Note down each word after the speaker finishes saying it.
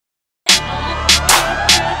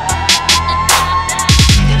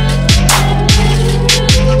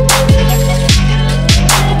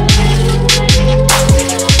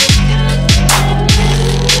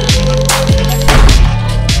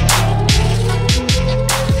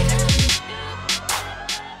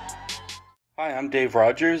I'm Dave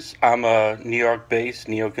Rogers. I'm a New York-based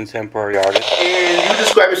neo-contemporary artist. And you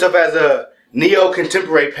describe yourself as a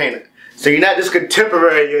neo-contemporary painter. So you're not just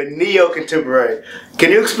contemporary, you're neo-contemporary. Can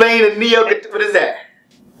you explain a what is that?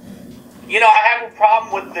 You know, I have a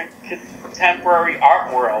problem with the contemporary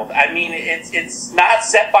art world. I mean, it's not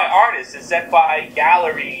set by artists. It's set by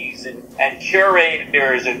galleries and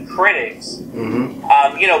curators and critics.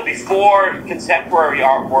 Mm-hmm. You know, before contemporary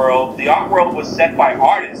art world, the art world was set by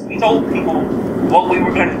artists. We told people what we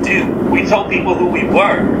were going to do. We told people who we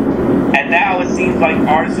were. And now it seems like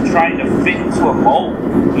artists are trying to fit into a mold,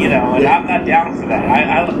 you know, and I'm not down for that.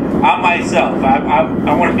 I'm myself.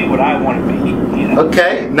 I want to be what I want to be, you know.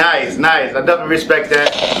 Okay, nice. I definitely respect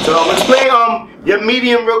that. So explain your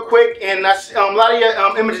medium real quick, and that's, a lot of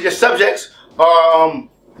your images, your subjects are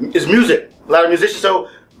is music. A lot of musicians. So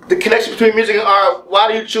the connection between music and art.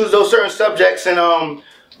 Why do you choose those certain subjects, and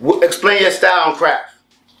explain your style and craft?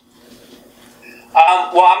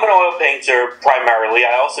 Well, I'm an oil painter primarily.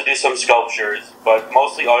 I also do some sculptures, but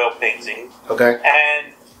mostly oil painting. Okay.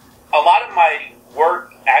 And a lot of my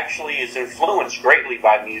work actually is influenced greatly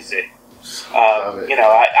by music. You know,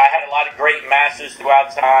 I had a lot of great masters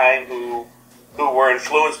throughout time who were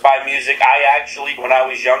influenced by music. I actually, when I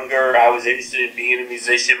was younger, I was interested in being a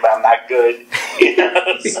musician, but I'm not good. You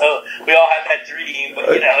know, so we all have that dream, but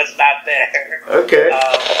you know, it's not there. Okay.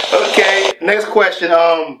 Okay. Next question.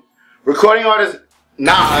 Recording artist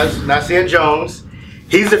Nasir Jones.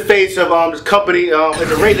 He's the face of this company.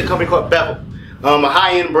 It's a razor company called Bevel. A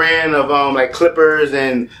high-end brand of like clippers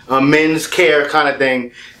and men's care kind of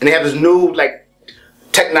thing. And they have this new like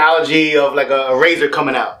technology of like a razor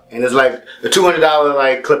coming out, and it's like a $200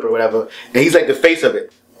 like clipper, whatever. And he's like the face of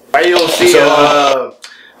it. Why you don't see a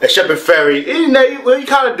Shepard Fairey? You know, well, you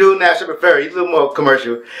kind of do now. Shepard Fairey, he's a little more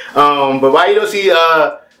commercial. But why you don't see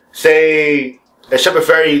say a Shepard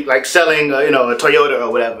Fairey like selling you know, a Toyota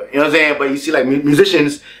or whatever? You know what I'm saying? But you see like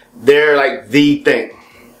musicians, they're like the thing.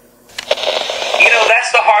 You know,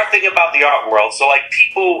 that's the hard thing about the art world. So like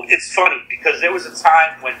people, it's funny because there was a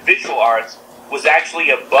time when visual arts was actually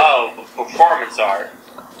above performance art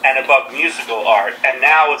and above musical art, and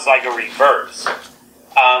now it's like a reverse.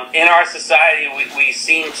 In our society, we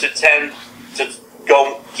seem to tend to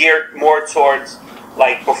go geared more towards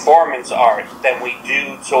like performance art than we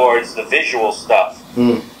do towards the visual stuff.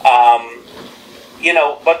 You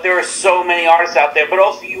know, but there are so many artists out there, but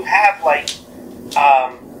also you have like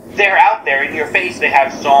they're out there in your face. They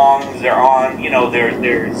have songs. They're on. You know,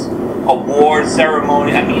 there's award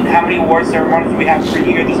ceremony. I mean, how many award ceremonies do we have per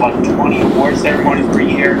year? There's like 20 award ceremonies per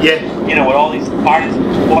year. Yeah. You know, with all these artists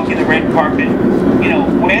walking the red carpet. You know,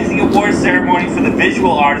 where's the award ceremony for the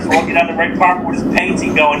visual artist walking down the red carpet with his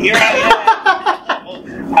painting going, here I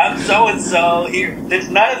am. I'm so and so. Here, there's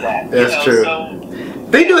none of that. That's you know? true. So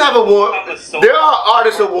they do have awards. There are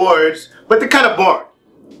artist awards, but they're kind of boring.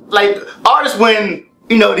 Like artists win,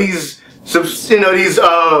 you know, these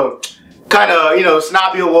kind of, you know,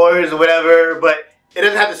 snobby awards or whatever, but it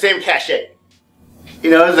doesn't have the same cachet. You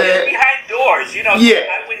know what I'm saying? Behind doors, you know. Yeah.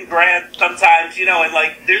 I win grants sometimes, you know, and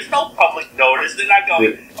like there's no public notice. They're not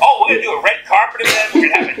going, oh, we're gonna do a red carpet event, we're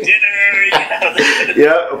gonna have a dinner, you know.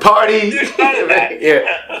 Yeah, a party. There's none of that.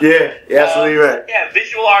 You're absolutely right. Yeah,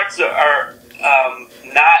 visual arts are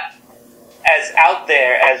not as out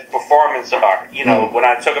there as performance art. You know, when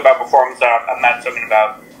I talk about performance art, I'm not talking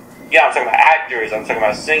about, I'm talking about actors, I'm talking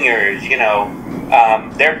about singers, you know.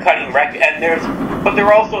 They're cutting records, and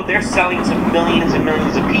they're selling to millions and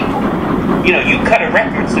millions of people. You know, you cut a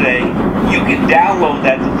record today, you can download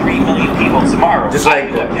that to 3 million people tomorrow. Just like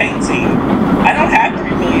a painting. I don't have 3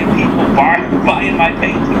 million people buying my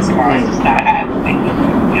painting tomorrow. It's just not happening.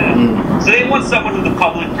 You know? So they want someone who the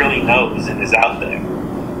public really knows and is out there.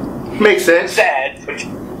 Makes sense. Sad. But,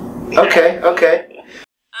 okay.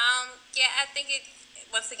 Yeah, I think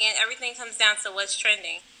once again, everything comes down to what's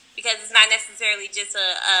trending. Because it's not necessarily just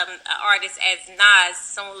an artist as Nas,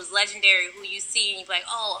 someone who's legendary, who you see and you're like,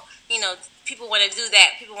 oh, you know, people want to do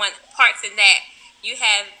that. People want parts in that. You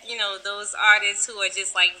have, you know, those artists who are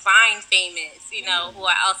just like Vine famous, you know, who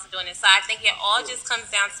are also doing it. So I think it all just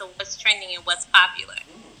comes down to what's trending and what's popular,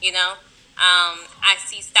 you know. I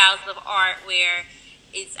see styles of art where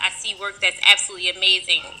I see work that's absolutely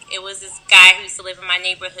amazing. It was this guy who used to live in my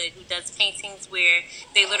neighborhood who does paintings where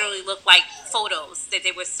they literally look like photos, that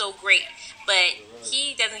they were so great. But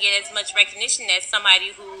he doesn't get as much recognition as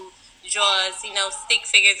somebody who draws, you know, stick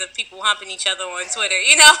figures of people humping each other on Twitter.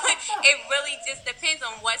 You know, it really just depends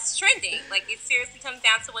on what's trending. Like, it seriously comes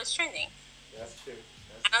down to what's trending. That's true.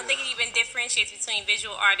 I don't think it even differentiates between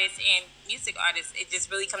visual artists and music artists. It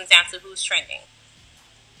just really comes down to who's trending,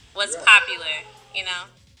 what's popular, you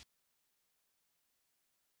know.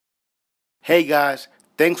 Hey guys,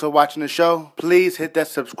 thanks for watching the show. Please hit that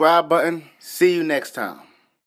subscribe button. See you next time.